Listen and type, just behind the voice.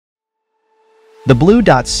The blue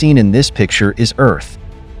dot seen in this picture is Earth,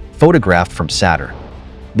 photographed from Saturn.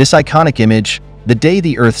 This iconic image, "The Day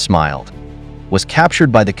the Earth Smiled," was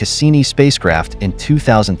captured by the Cassini spacecraft in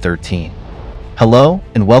 2013. Hello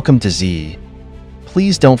and welcome to ZE.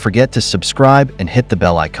 Please don't forget to subscribe and hit the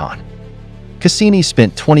bell icon. Cassini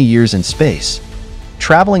spent 20 years in space,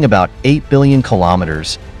 traveling about 8 billion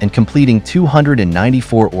kilometers and completing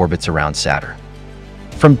 294 orbits around Saturn.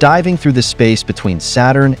 From diving through the space between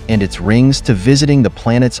Saturn and its rings to visiting the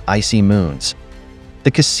planet's icy moons,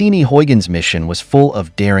 the Cassini-Huygens mission was full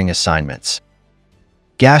of daring assignments.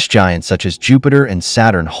 Gas giants such as Jupiter and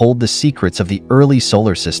Saturn hold the secrets of the early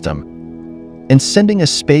solar system, and sending a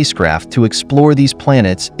spacecraft to explore these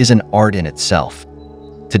planets is an art in itself.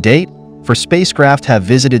 To date, 4 spacecraft have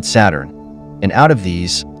visited Saturn, and out of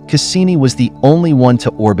these, Cassini was the only one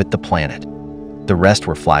to orbit the planet. The rest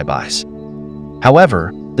were flybys.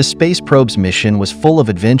 However, the space probe's mission was full of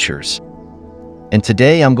adventures, and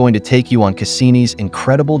today I'm going to take you on Cassini's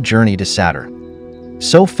incredible journey to Saturn.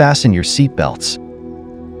 So fasten your seatbelts.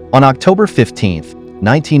 On October 15,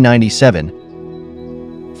 1997,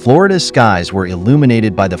 Florida's skies were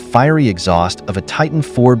illuminated by the fiery exhaust of a Titan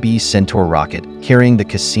 4B Centaur rocket carrying the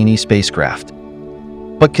Cassini spacecraft.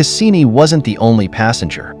 But Cassini wasn't the only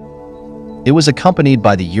passenger. It was accompanied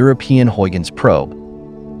by the European Huygens probe,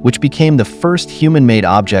 which became the first human-made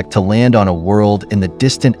object to land on a world in the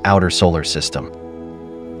distant outer solar system.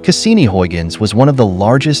 Cassini-Huygens was one of the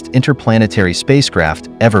largest interplanetary spacecraft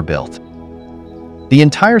ever built. The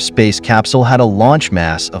entire space capsule had a launch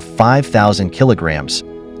mass of 5,000 kilograms,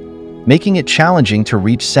 making it challenging to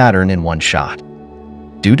reach Saturn in one shot.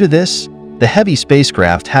 Due to this, the heavy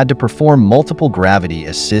spacecraft had to perform multiple gravity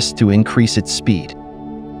assists to increase its speed.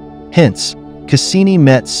 Hence, Cassini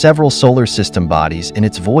met several solar system bodies in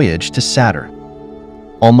its voyage to Saturn.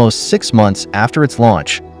 Almost 6 months after its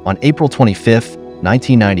launch, on April 25,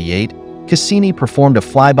 1998, Cassini performed a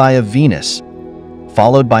flyby of Venus,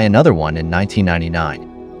 followed by another one in 1999.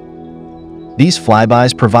 These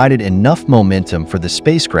flybys provided enough momentum for the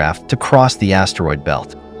spacecraft to cross the asteroid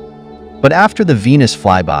belt. But after the Venus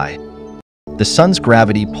flyby, the Sun's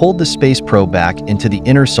gravity pulled the space probe back into the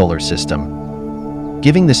inner solar system,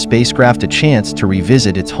 giving the spacecraft a chance to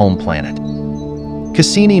revisit its home planet.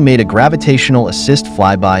 Cassini made a gravitational assist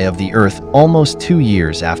flyby of the Earth almost 2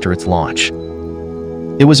 years after its launch.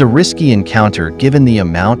 It was a risky encounter given the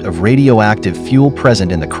amount of radioactive fuel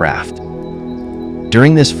present in the craft.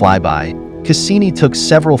 During this flyby, Cassini took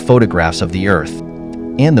several photographs of the Earth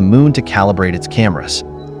and the Moon to calibrate its cameras.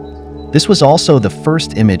 This was also the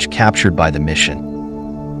first image captured by the mission.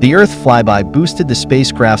 The Earth flyby boosted the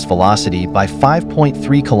spacecraft's velocity by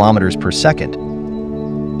 5.3 kilometers per second,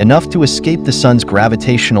 enough to escape the Sun's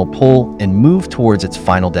gravitational pull and move towards its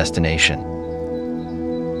final destination.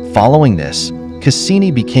 Following this, Cassini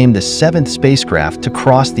became the 7th spacecraft to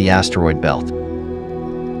cross the asteroid belt.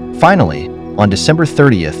 Finally, on December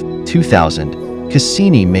 30th, 2000,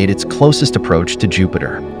 Cassini made its closest approach to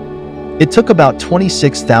Jupiter. It took about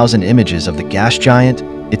 26,000 images of the gas giant,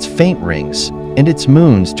 its faint rings, and its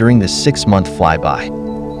moons during the 6-month flyby.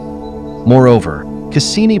 Moreover,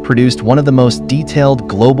 Cassini produced one of the most detailed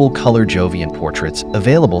global color Jovian portraits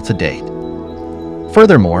available to date.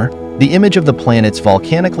 Furthermore, the image of the planet's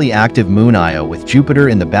volcanically active moon Io with Jupiter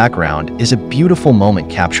in the background is a beautiful moment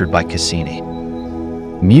captured by Cassini.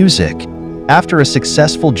 Music. After a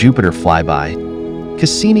successful Jupiter flyby,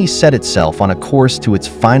 Cassini set itself on a course to its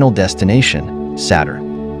final destination,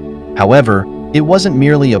 Saturn. However, it wasn't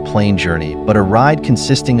merely a plain journey, but a ride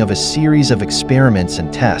consisting of a series of experiments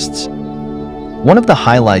and tests. One of the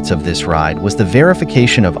highlights of this ride was the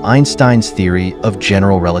verification of Einstein's theory of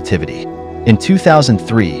general relativity. In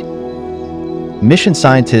 2003, mission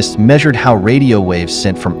scientists measured how radio waves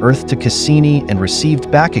sent from Earth to Cassini and received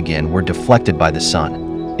back again were deflected by the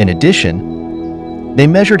Sun. In addition, they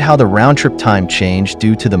measured how the round-trip time changed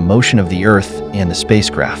due to the motion of the Earth and the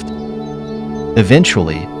spacecraft.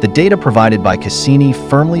 Eventually, the data provided by Cassini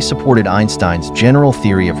firmly supported Einstein's general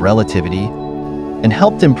theory of relativity and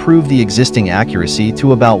helped improve the existing accuracy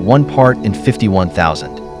to about 1 part in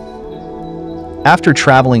 51,000. After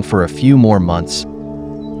traveling for a few more months,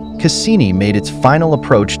 Cassini made its final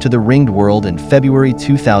approach to the ringed world in February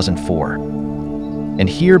 2004. And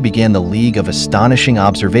here began the league of astonishing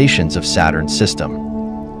observations of Saturn's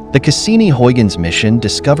system. The Cassini-Huygens mission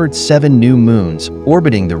discovered 7 new moons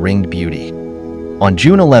orbiting the ringed beauty. On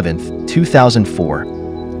June 11,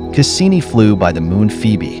 2004, Cassini flew by the moon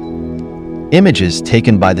Phoebe. Images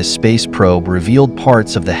taken by the space probe revealed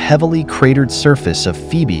parts of the heavily cratered surface of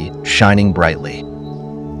Phoebe shining brightly.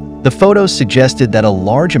 The photos suggested that a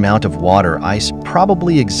large amount of water ice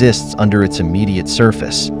probably exists under its immediate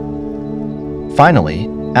surface. Finally,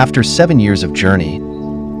 after 7 years of journey,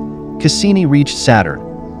 Cassini reached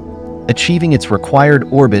Saturn, achieving its required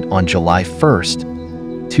orbit on July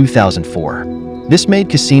 1, 2004. This made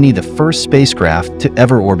Cassini the first spacecraft to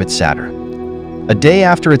ever orbit Saturn. A day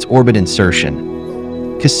after its orbit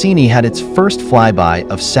insertion, Cassini had its first flyby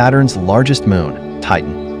of Saturn's largest moon,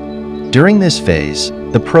 Titan. During this phase,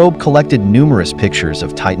 the probe collected numerous pictures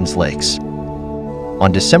of Titan's lakes.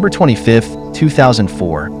 On December 25,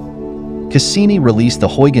 2004, Cassini released the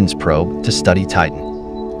Huygens probe to study Titan.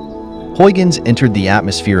 Huygens entered the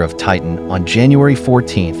atmosphere of Titan on January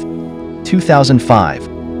 14, 2005,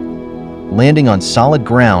 landing on solid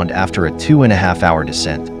ground after a 2.5-hour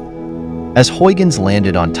descent. As Huygens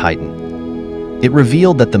landed on Titan, it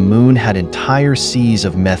revealed that the moon had entire seas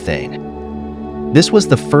of methane. This was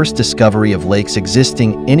the first discovery of lakes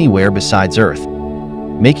existing anywhere besides Earth,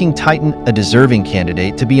 making Titan a deserving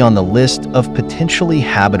candidate to be on the list of potentially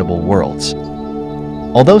habitable worlds.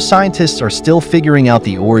 Although scientists are still figuring out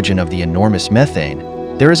the origin of the enormous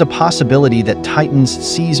methane, there is a possibility that Titan's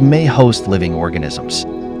seas may host living organisms.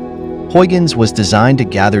 Huygens was designed to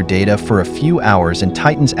gather data for a few hours in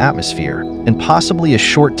Titan's atmosphere and possibly a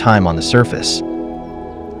short time on the surface.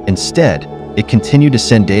 Instead, it continued to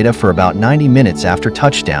send data for about 90 minutes after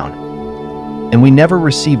touchdown, and we never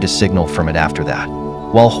received a signal from it after that.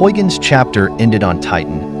 While Huygens' chapter ended on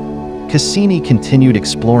Titan, Cassini continued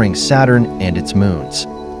exploring Saturn and its moons.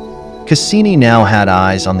 Cassini now had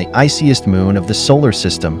eyes on the iciest moon of the solar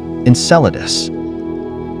system, Enceladus.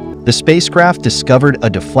 The spacecraft discovered a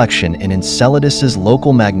deflection in Enceladus's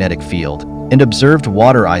local magnetic field and observed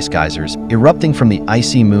water ice geysers erupting from the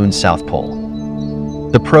icy moon's south pole.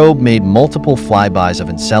 The probe made multiple flybys of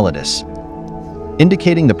Enceladus,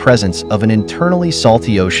 indicating the presence of an internally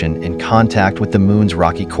salty ocean in contact with the moon's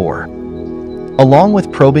rocky core. Along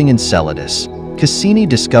with probing Enceladus, Cassini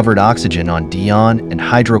discovered oxygen on Dione and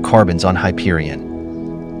hydrocarbons on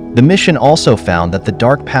Hyperion. The mission also found that the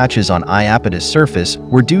dark patches on Iapetus' surface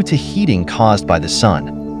were due to heating caused by the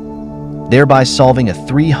sun, thereby solving a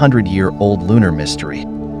 300-year-old lunar mystery.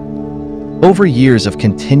 Over years of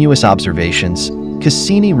continuous observations,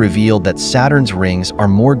 Cassini revealed that Saturn's rings are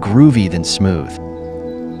more groovy than smooth.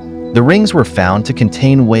 The rings were found to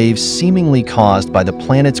contain waves seemingly caused by the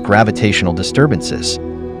planet's gravitational disturbances.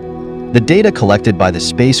 The data collected by the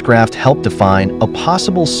spacecraft helped define a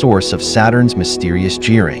possible source of Saturn's mysterious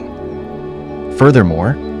G-ring.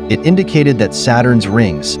 Furthermore, it indicated that Saturn's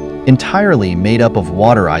rings, entirely made up of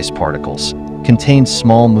water ice particles, contained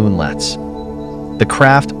small moonlets. The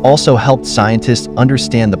craft also helped scientists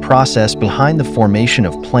understand the process behind the formation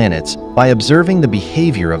of planets by observing the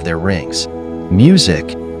behavior of their rings.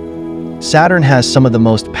 Music. Saturn has some of the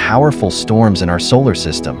most powerful storms in our solar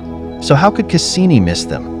system, so how could Cassini miss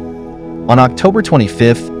them? On October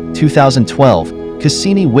 25, 2012,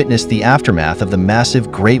 Cassini witnessed the aftermath of the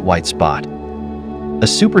massive Great White Spot, a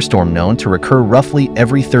superstorm known to recur roughly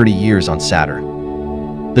every 30 years on Saturn.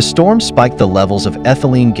 The storm spiked the levels of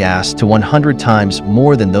ethylene gas to 100 times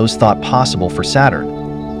more than those thought possible for Saturn,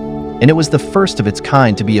 and it was the first of its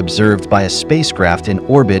kind to be observed by a spacecraft in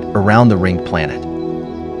orbit around the ringed planet.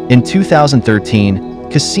 In 2013,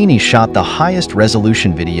 Cassini shot the highest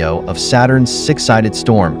resolution video of Saturn's six-sided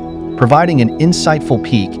storm, providing an insightful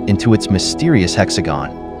peek into its mysterious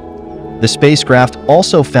hexagon. The spacecraft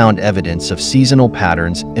also found evidence of seasonal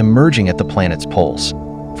patterns emerging at the planet's poles.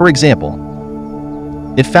 For example,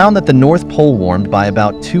 it found that the North Pole warmed by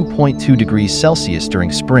about 2.2 degrees Celsius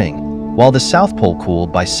during spring, while the South Pole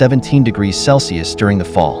cooled by 17 degrees Celsius during the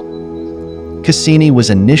fall. Cassini was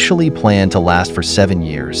initially planned to last for 7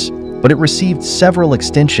 years, but it received several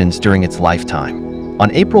extensions during its lifetime.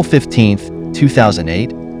 On April 15,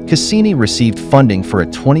 2008, Cassini received funding for a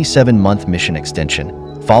 27-month mission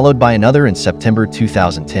extension, followed by another in September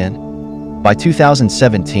 2010. By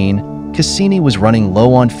 2017, Cassini was running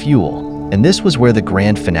low on fuel, and this was where the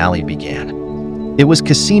grand finale began. It was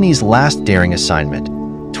Cassini's last daring assignment,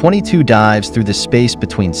 22 dives through the space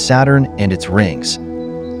between Saturn and its rings.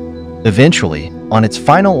 Eventually, on its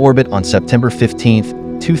final orbit on September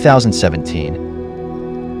 15,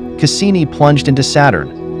 2017, Cassini plunged into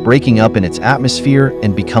Saturn, breaking up in its atmosphere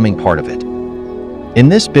and becoming part of it. In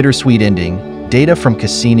this bittersweet ending, data from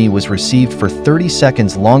Cassini was received for 30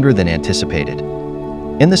 seconds longer than anticipated,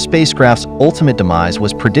 and the spacecraft's ultimate demise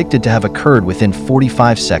was predicted to have occurred within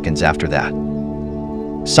 45 seconds after that.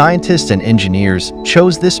 Scientists and engineers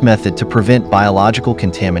chose this method to prevent biological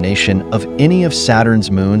contamination of any of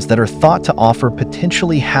Saturn's moons that are thought to offer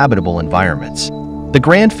potentially habitable environments. The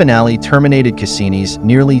grand finale terminated Cassini's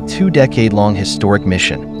nearly 2-decade-long historic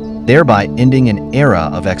mission, thereby ending an era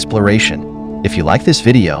of exploration. If you like this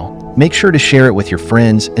video, make sure to share it with your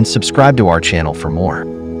friends and subscribe to our channel for more.